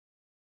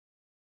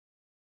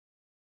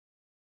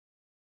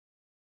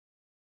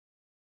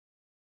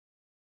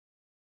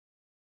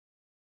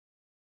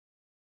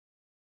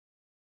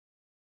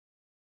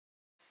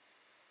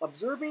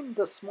Observing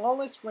the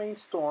smallest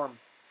rainstorm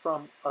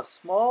from a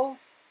small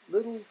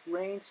little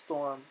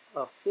rainstorm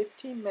of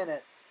 15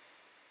 minutes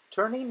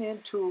turning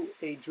into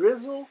a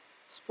drizzle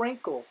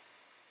sprinkle,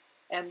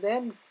 and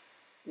then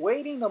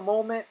waiting a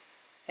moment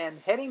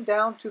and heading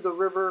down to the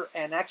river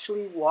and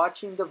actually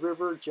watching the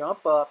river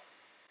jump up.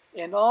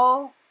 In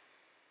all,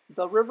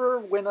 the river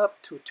went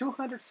up to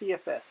 200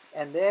 CFS,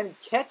 and then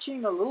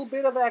catching a little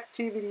bit of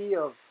activity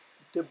of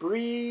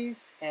debris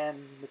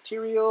and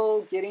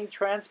material getting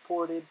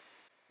transported,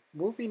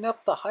 moving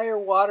up the higher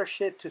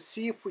watershed to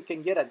see if we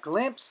can get a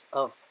glimpse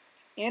of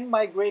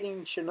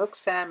in-migrating Chinook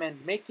salmon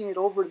making it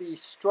over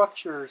these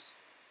structures.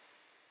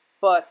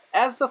 But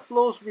as the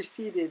flows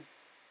receded,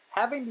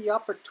 having the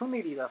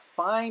opportunity to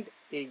find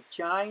a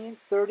giant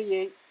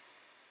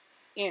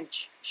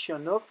 38-inch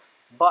Chinook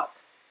buck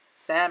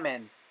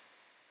salmon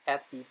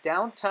at the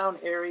downtown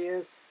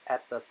areas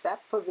at the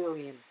SAP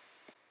Pavilion,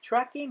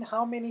 tracking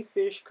how many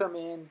fish come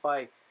in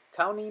by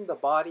counting the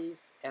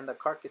bodies and the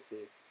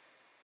carcasses.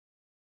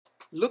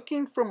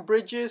 Looking from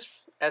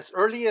bridges as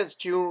early as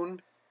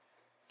June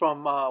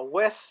from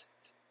West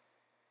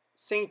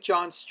St.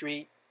 John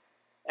Street,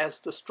 as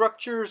the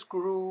structures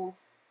grew,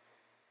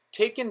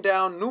 taken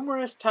down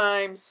numerous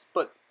times,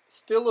 but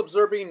still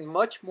observing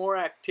much more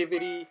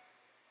activity,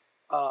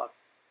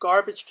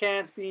 garbage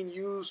cans being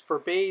used for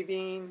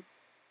bathing,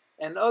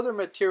 and other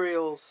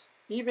materials,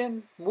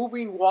 even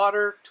moving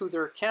water to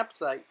their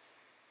campsites,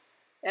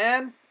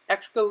 and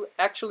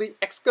actually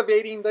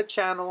excavating the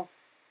channel,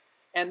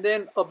 and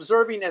then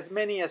observing as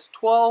many as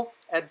 12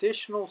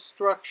 additional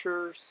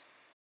structures.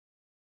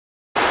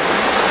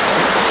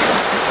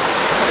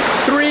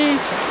 3,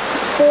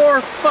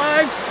 4,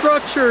 5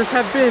 structures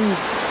have been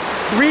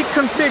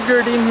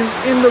reconfigured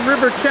in the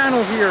river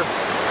channel here.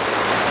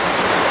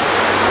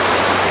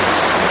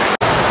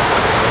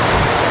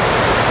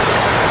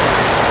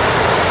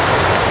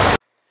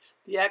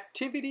 The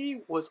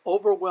activity was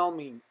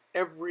overwhelming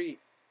every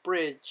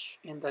bridge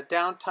in the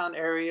downtown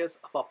areas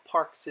of a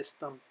park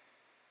system.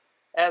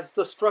 As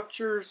the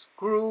structures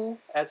grew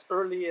as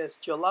early as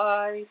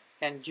July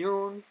and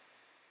June,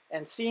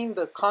 and seeing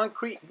the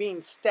concrete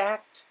being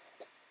stacked,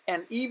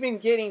 and even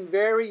getting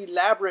very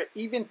elaborate,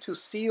 even to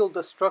seal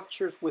the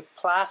structures with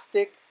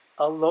plastic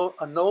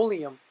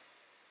linoleum.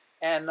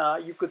 And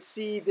you could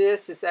see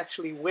this is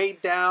actually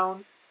weighed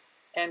down,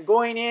 and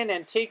going in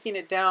and taking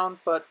it down,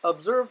 but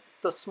observe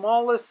the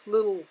smallest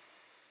little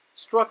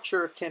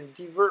structure can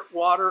divert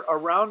water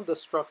around the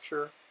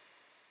structure.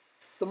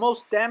 The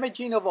most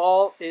damaging of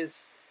all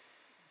is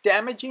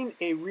damaging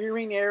a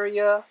rearing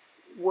area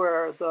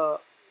where the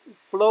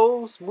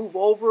flows move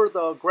over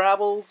the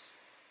gravels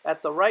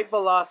at the right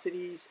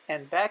velocities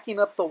and backing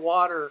up the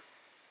water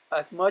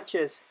as much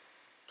as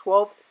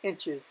 12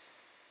 inches.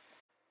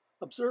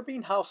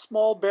 Observing how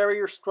small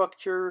barrier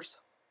structures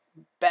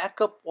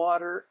back up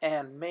water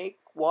and make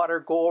water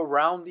go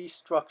around these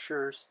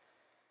structures.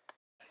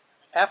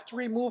 After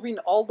removing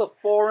all the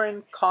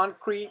foreign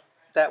concrete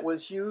that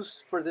was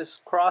used for this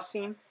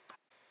crossing,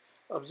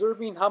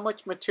 observing how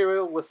much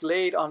material was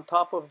laid on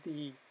top of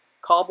the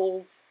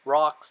cobbled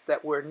rocks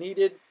that were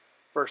needed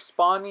for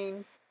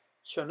spawning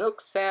Chinook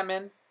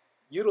salmon,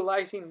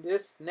 utilizing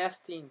this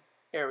nesting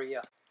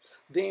area.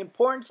 The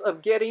importance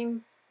of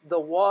getting the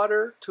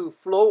water to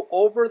flow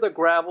over the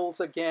gravels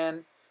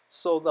again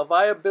so the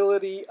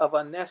viability of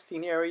a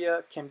nesting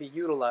area can be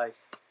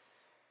utilized.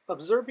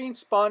 Observing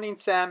spawning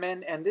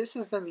salmon, and this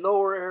is in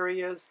lower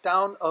areas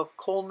down of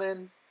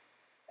Coleman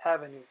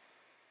Avenue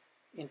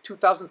in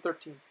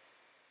 2013.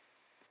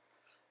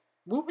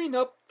 Moving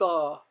up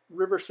the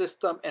river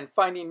system and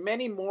finding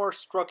many more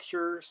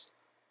structures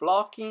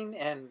blocking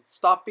and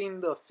stopping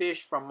the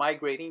fish from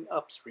migrating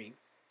upstream.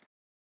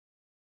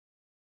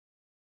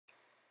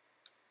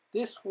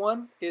 This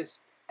one is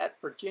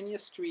at Virginia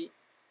Street,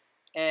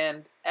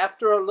 and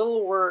after a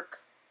little work,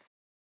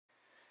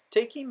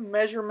 taking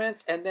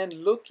measurements and then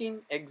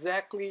looking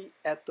exactly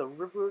at the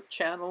river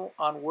channel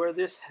on where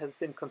this has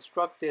been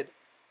constructed,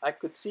 I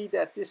could see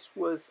that this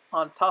was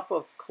on top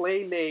of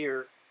clay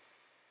layer,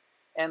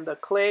 and the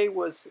clay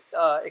was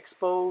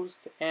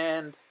exposed,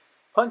 and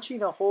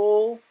punching a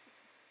hole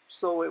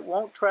so it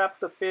won't trap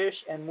the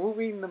fish and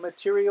moving the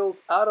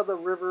materials out of the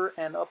river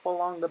and up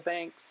along the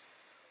banks,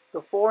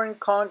 the foreign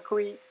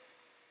concrete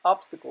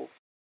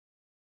obstacles.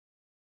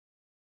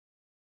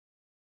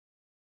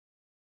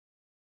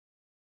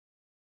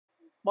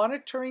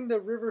 Monitoring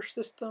the river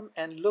system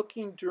and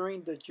looking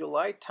during the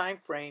July time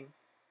frame.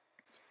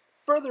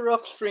 Further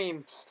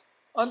upstream,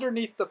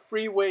 underneath the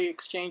freeway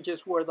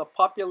exchanges where the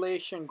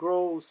population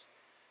grows,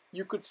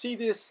 you could see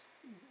this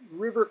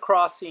river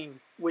crossing,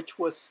 which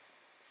was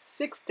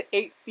 6 to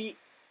 8 feet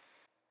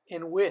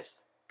in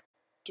width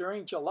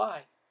during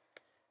July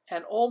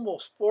and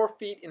almost 4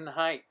 feet in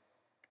height.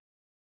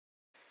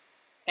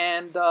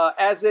 And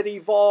as it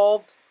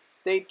evolved,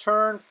 they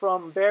turned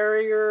from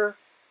barrier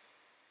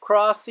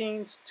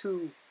crossings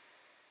to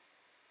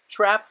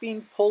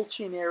trapping,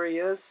 poaching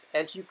areas.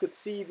 As you could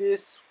see,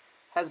 this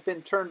has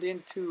been turned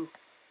into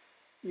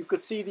you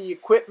could see the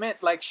equipment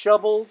like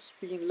shovels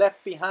being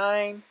left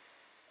behind,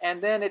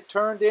 and then it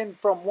turned in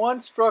from one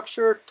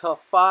structure to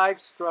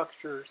 5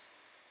 structures.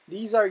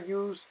 These are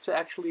used to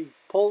actually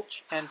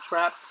poach and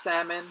trap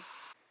salmon.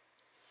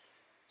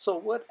 So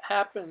what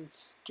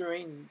happens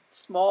during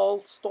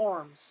small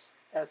storms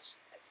as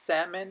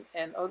salmon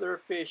and other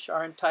fish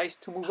are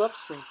enticed to move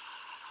upstream?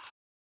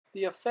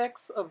 The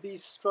effects of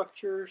these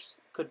structures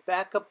could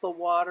back up the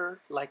water,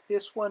 like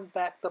this one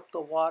backed up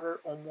the water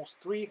almost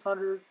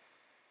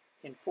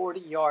 340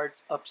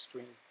 yards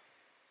upstream.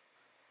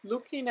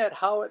 Looking at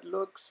how it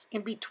looks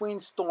in between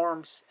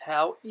storms,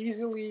 how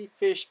easily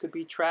fish could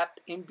be trapped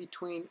in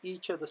between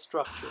each of the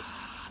structures.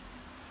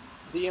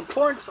 The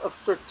importance of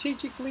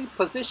strategically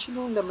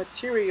positioning the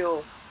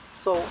material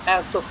so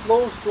as the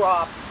flows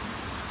drop,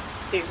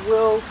 it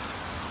will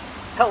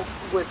help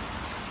with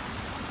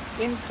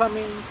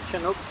incoming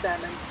Chinook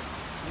salmon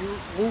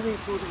moving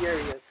through the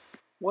areas.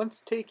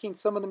 Once taking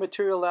some of the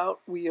material out,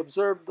 we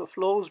observed the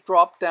flows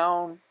drop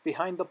down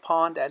behind the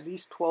pond at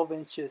least 12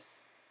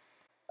 inches.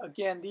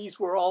 Again, these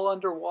were all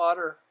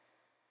underwater.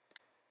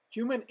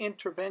 Human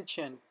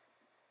intervention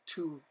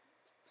to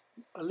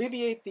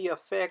alleviate the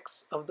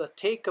effects of the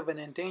take of an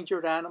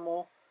endangered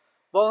animal.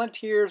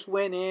 Volunteers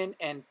went in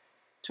and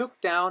took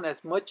down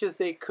as much as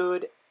they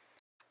could,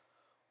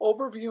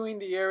 overviewing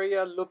the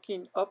area,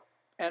 looking up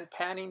and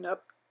panning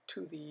up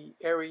to the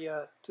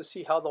area to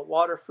see how the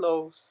water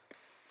flows.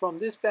 From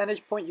this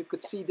vantage point, you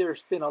could see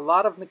there's been a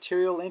lot of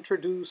material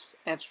introduced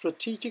and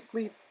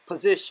strategically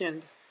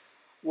positioned,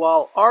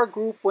 while our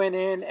group went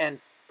in and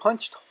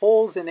punched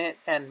holes in it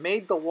and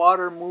made the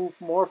water move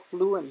more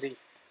fluently.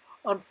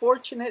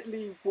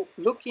 Unfortunately,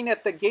 looking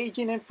at the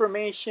gauging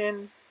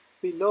information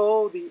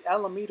below the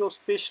Alamitos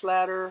fish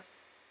ladder,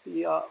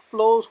 the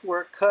flows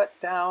were cut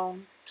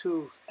down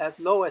to as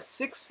low as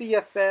 6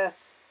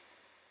 CFS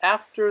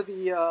after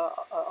the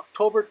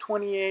October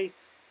 28th,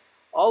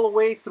 all the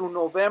way through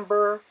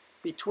November.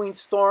 Between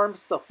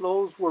storms, the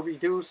flows were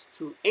reduced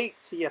to 8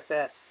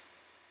 CFS.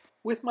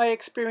 With my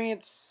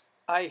experience,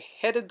 I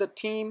headed the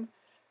team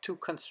to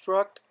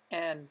construct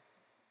and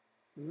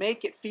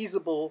make it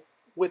feasible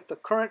with the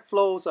current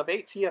flows of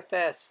 8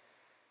 CFS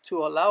to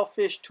allow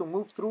fish to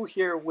move through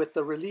here with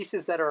the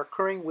releases that are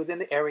occurring within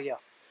the area.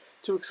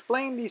 To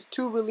explain these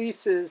 2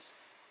 releases,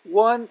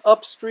 one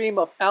upstream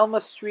of Alma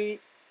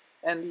Street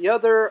and the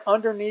other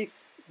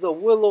underneath the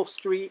Willow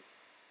Street,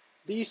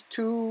 these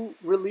 2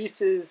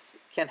 releases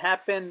can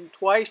happen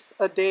twice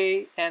a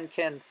day and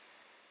can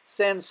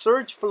send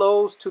surge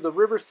flows to the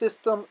river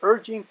system,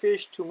 urging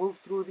fish to move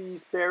through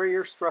these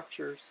barrier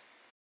structures.